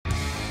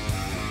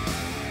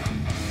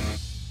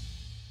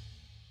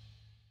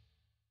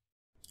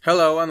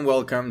Hello and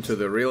welcome to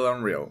The Real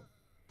Unreal.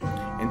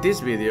 In this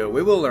video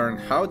we will learn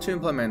how to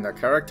implement a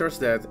character's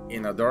death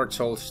in a Dark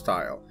Souls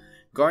style,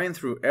 going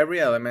through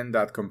every element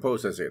that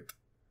composes it.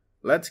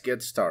 Let's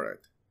get started.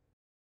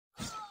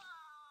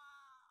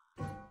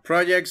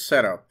 Project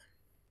Setup.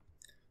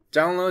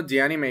 Download the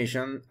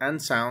animation and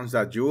sounds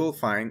that you will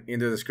find in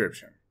the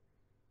description.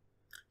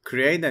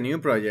 Create a new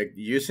project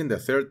using the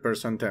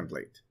third-person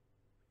template.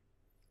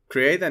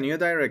 Create a new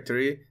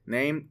directory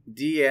named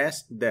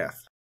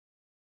ds-death.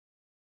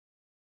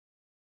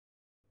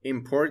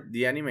 Import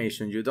the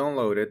animation you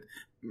downloaded,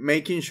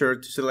 making sure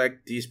to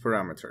select these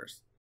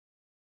parameters.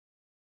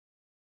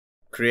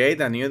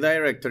 Create a new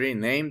directory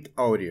named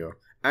audio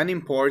and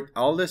import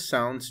all the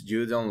sounds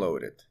you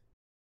downloaded.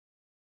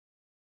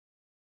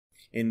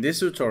 In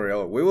this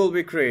tutorial, we will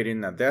be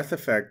creating a death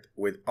effect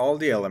with all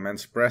the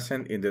elements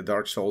present in the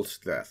Dark Souls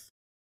death: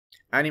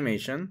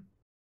 animation,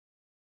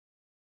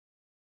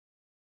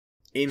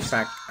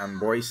 impact and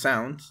voice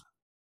sounds,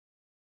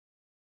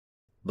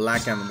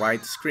 black and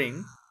white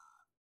screen,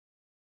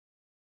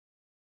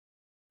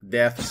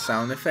 death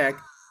sound effect,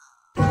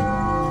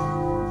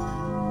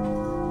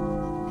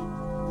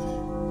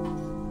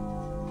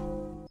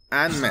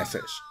 and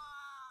message.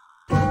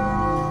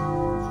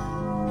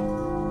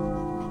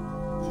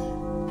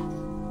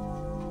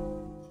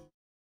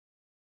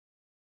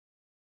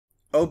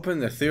 Open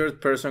the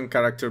third-person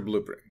character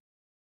blueprint.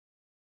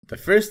 The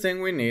first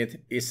thing we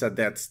need is a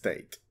death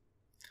state.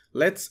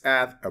 Let's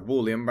add a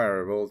boolean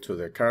variable to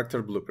the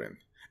character blueprint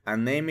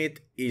and name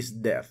it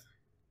isDeath.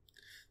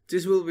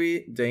 This will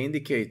be the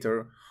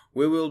indicator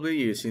we will be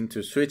using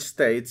to switch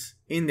states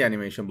in the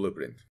animation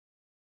blueprint.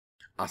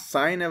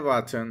 Assign a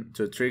button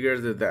to trigger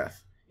the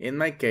death. In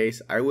my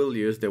case, I will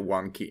use the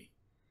 1 key.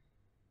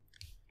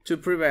 To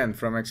prevent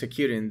from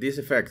executing these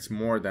effects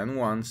more than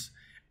once,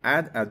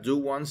 add a do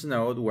once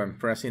node when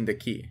pressing the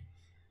key.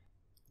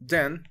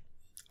 Then,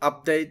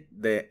 update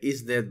the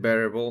isDeath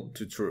variable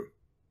to true.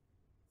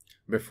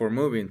 Before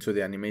moving to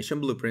the animation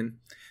blueprint,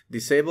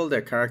 disable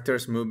the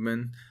character's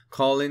movement,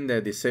 calling the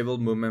disable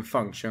movement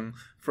function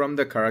from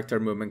the character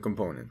movement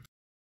component.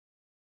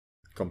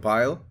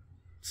 Compile,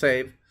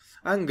 save,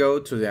 and go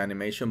to the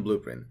animation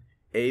blueprint,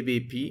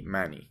 ABP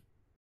Mani.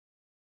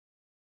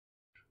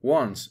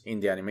 Once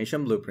in the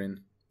animation blueprint,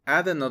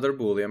 add another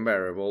boolean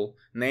variable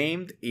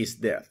named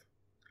isDeath.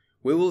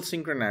 We will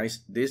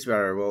synchronize this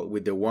variable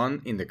with the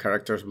one in the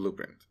character's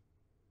blueprint.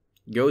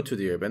 Go to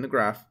the event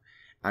graph,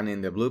 and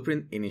in the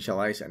blueprint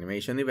initialize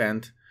animation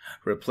event,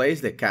 replace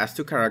the cast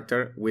to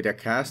character with a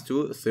cast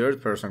to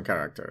third-person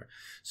character,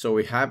 so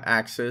we have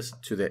access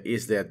to the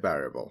isDeath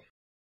variable.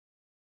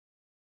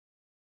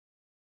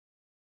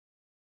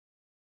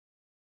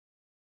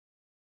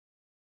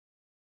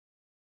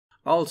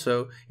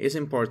 Also, it's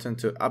important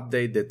to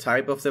update the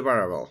type of the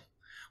variable,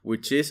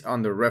 which is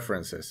under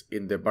References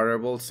in the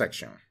Variables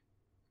section.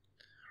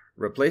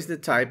 Replace the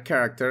type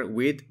character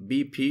with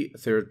BP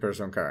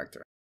third-person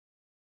character.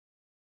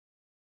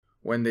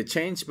 When the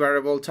Change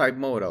Variable Type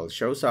modal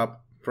shows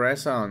up,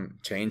 press on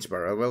Change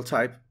Variable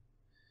Type,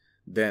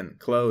 then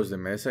close the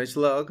message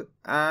log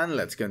and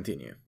let's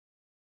continue.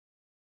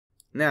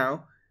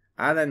 Now,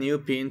 add a new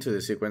pin to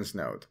the sequence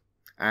node,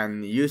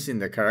 and using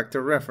the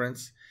character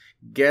reference,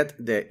 get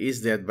the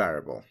isDeath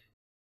variable.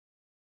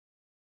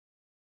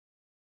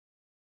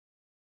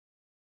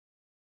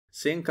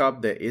 Sync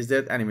up the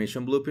isDeath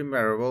animation blueprint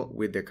variable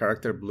with the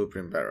character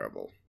blueprint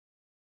variable.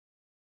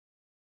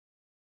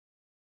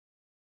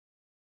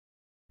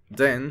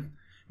 Then,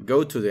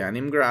 go to the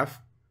anim graph,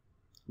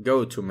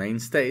 go to main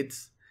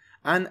states,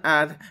 and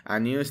add a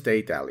new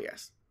state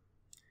alias.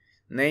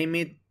 Name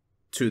it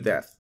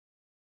toDeath.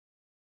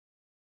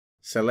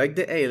 Select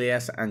the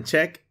alias and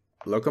check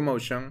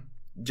locomotion,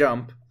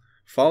 jump,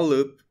 fall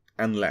loop,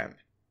 and land.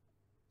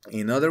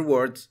 In other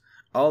words,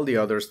 all the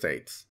other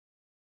states.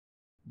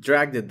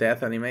 Drag the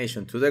death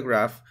animation to the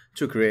graph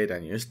to create a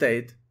new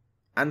state,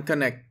 and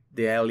connect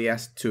the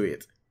alias to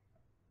it.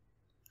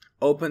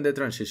 Open the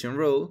transition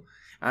rule,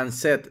 and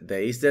set the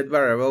isDeath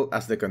variable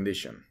as the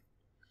condition.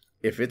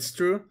 If it's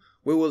true,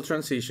 we will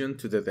transition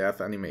to the death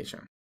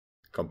animation.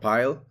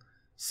 Compile,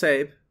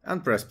 save,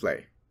 and press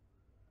play.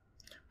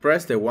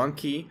 Press the 1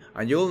 key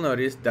and you'll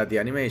notice that the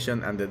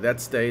animation and the death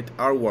state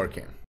are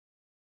working.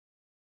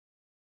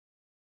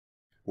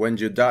 When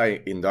you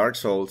die in Dark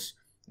Souls,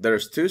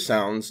 there's 2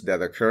 sounds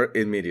that occur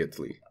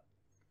immediately: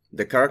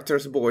 the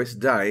character's voice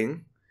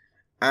dying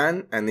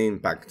and an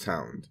impact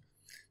sound.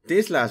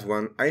 This last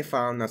one, I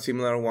found a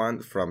similar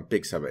one from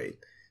Pixabay,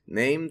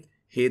 named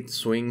Hit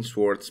Swing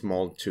Sword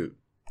Small 2.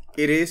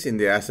 It is in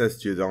the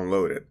assets you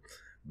downloaded,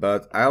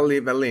 but I'll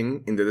leave a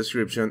link in the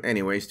description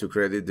anyways to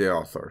credit the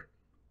author.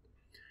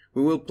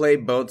 We will play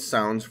both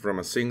sounds from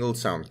a single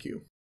sound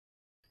cue.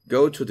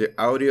 Go to the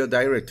audio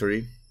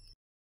directory,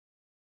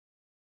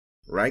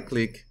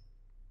 right-click,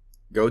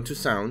 go to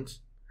Sounds,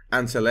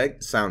 and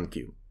select Sound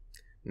Cue.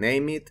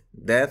 Name it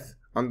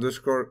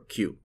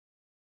death_cue.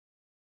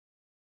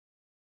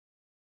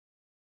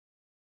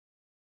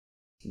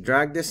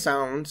 Drag the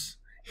sounds,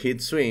 hit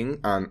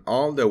swing, and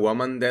all the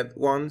woman dead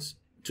ones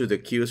to the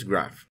cues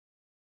graph.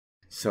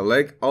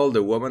 Select all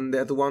the woman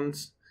at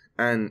once,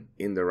 and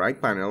in the right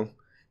panel,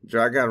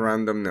 drag a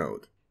random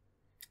node.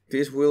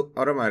 This will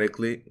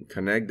automatically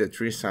connect the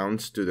three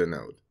sounds to the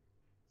node.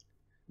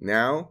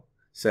 Now,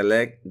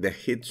 select the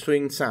hit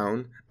swing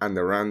sound and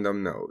the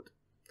random node.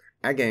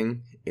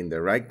 Again, in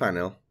the right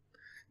panel,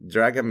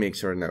 drag a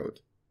mixer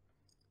node.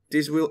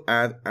 This will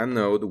add a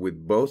node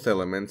with both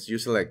elements you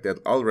selected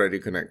already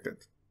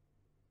connected.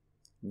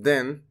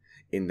 Then,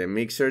 in the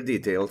mixer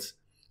details,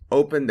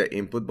 open the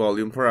input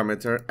volume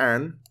parameter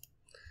and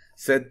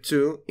set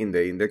 2 in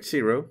the index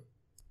 0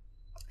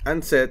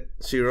 and set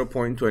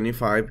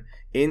 0.25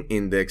 in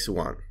index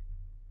 1.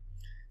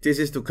 This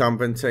is to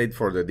compensate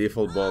for the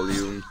default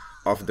volume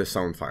of the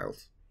sound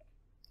files.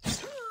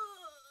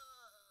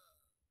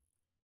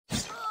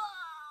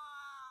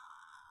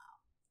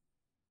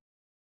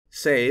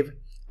 Save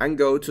and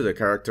go to the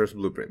character's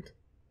blueprint.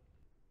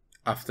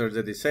 After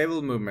the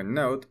Disable Movement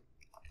node,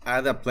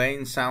 add a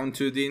plain Sound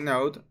 2D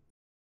node,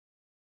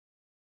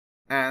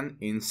 and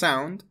in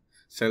Sound,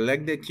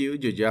 select the cue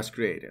you just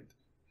created.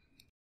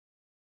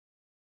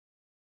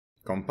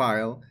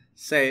 Compile,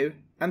 save,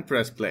 and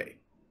press play.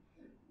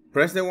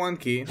 Press the 1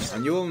 key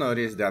and you will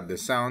notice that the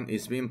sound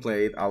is being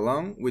played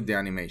along with the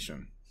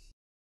animation.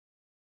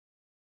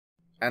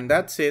 And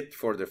that's it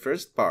for the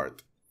first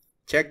part.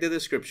 Check the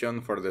description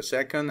for the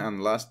second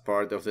and last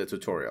part of the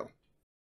tutorial.